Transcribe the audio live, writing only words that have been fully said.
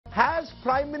Has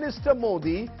Prime Minister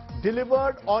Modi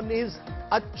delivered on his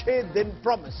Achhe Din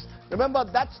promise? Remember,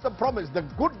 that's the promise, the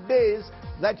good days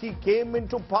that he came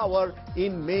into power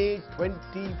in May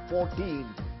 2014.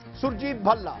 Surjit,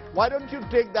 Bhalla, why don't you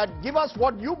take that? Give us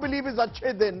what you believe is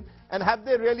Achhe Din, and have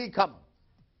they really come?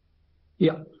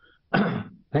 Yeah,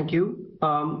 thank you.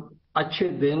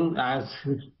 Achhe Din, as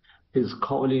is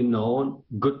commonly known,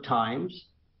 good times,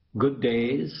 good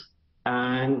days,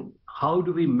 and how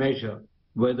do we measure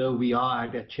whether we are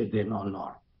at Achhe Din or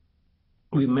not?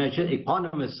 We measure,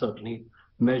 economists certainly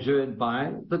measure it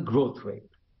by the growth rate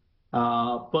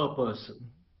per person.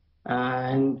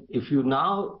 And if you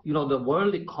now, the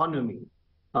world economy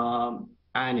and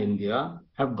India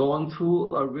have gone through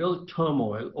a real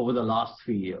turmoil over the last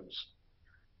 3 years.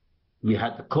 We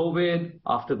had the COVID,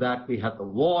 after that we had the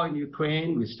war in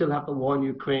Ukraine, we still have the war in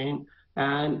Ukraine,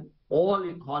 and all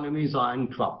economies are in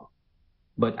trouble.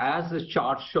 But as the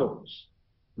chart shows,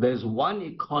 there's one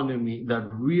economy that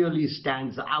really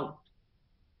stands out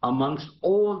amongst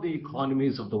all the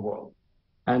economies of the world,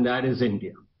 and that is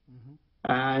India.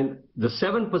 And the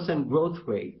 7% growth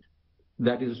rate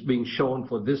that is being shown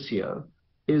for this year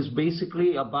is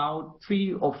basically about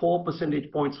 3 or 4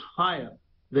 percentage points higher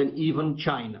than even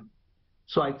China.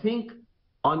 So I think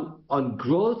on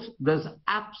growth, there's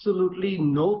absolutely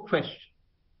no question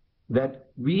that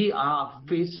we are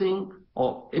facing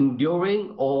or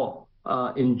enduring or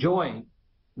enjoying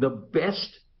the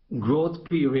best growth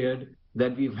period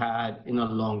that we've had in a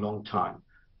long, long time,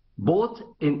 both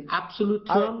in absolute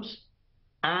terms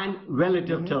and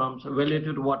relative terms,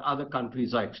 relative to what other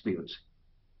countries are experiencing.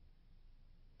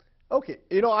 Okay,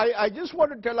 I just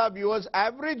want to tell our viewers,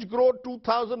 average growth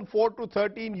 2004 to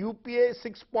 13, UPA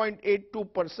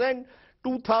 6.82%,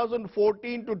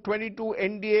 2014 to 22,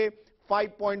 NDA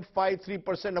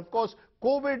 5.53%. Of course,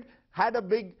 COVID had a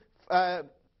big,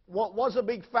 was a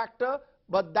big factor,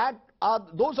 but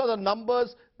those are the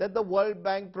numbers that the World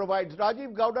Bank provides.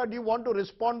 Rajiv Gowda, do you want to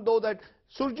respond though that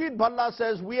Surjit Bhalla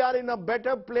says we are in a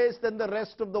better place than the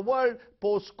rest of the world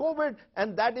post-COVID,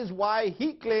 and that is why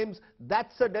he claims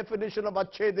that's the definition of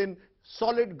Achhe Din,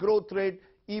 solid growth rate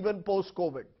even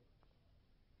post-COVID?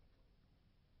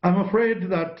 I'm afraid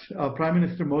that Prime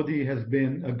Minister Modi has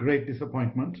been a great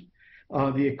disappointment.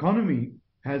 The economy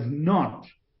has not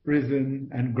risen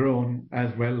and grown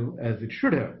as well as it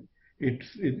should have.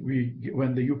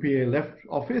 When the UPA left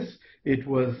office, it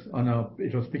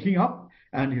was picking up,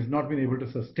 and he's not been able to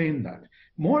sustain that.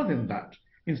 More than that,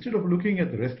 instead of looking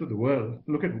at the rest of the world,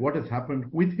 look at what has happened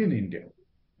within India.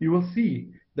 You will see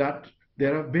that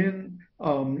there have been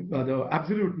the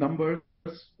absolute numbers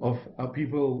of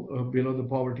people below the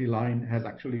poverty line has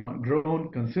actually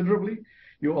grown considerably.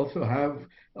 You also have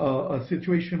a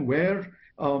situation where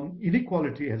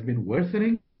inequality has been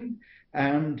worsening,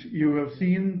 and you have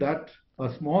seen that a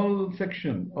small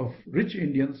section of rich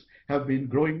Indians have been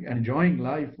growing and enjoying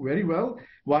life very well,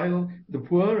 while the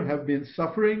poor have been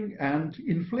suffering, and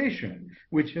inflation,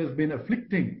 which has been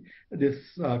afflicting this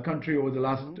country over the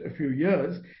last few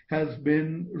years, has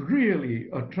been really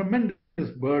a tremendous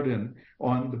burden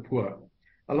on the poor.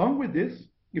 Along with this,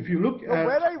 if you look at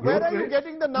where are you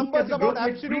getting the numbers about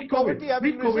absolute poverty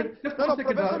having risen? No,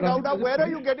 Professor Gowda, where are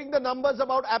you getting the numbers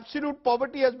about absolute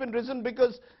poverty has been risen?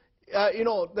 Because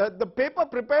the paper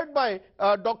prepared by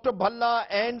Dr. Bhalla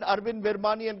and Arvind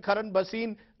Virmani and Karan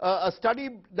Bhasin, a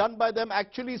study done by them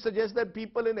actually suggests that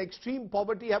people in extreme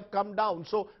poverty have come down.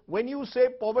 So when you say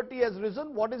poverty has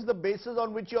risen, what is the basis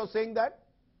on which you're saying that?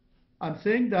 I'm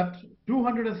saying that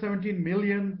 217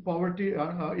 million poverty,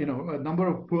 number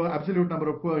of poor, absolute number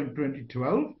of poor in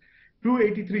 2012,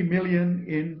 283 million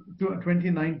in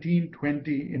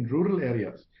 2019-20 in rural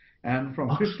areas, and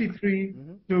from 53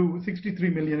 to 63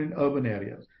 million in urban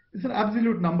areas. These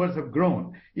absolute numbers have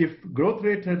grown. If growth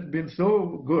rate had been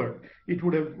so good, it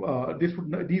would have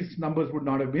these numbers would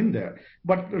not have been there.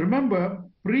 But remember,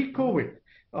 pre-COVID,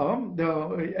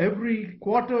 every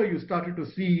quarter you started to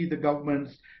see the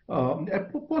government's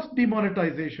post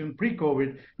demonetization,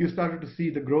 pre-COVID, you started to see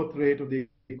the growth rate of the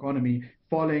economy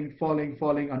falling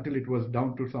until it was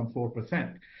down to some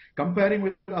 4%. Comparing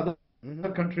with other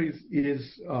countries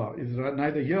is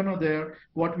neither here nor there.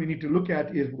 What we need to look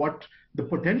at is what the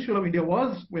potential of India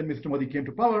was when Mr. Modi came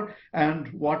to power,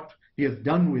 and what he has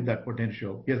done with that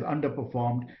potential. He has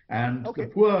underperformed, and the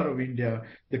poor of India,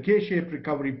 the K-shaped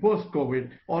recovery post-COVID,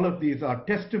 all of these are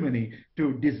testimony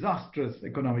to disastrous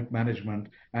economic management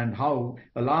and how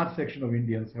a large section of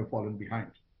Indians have fallen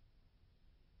behind.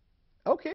 Okay.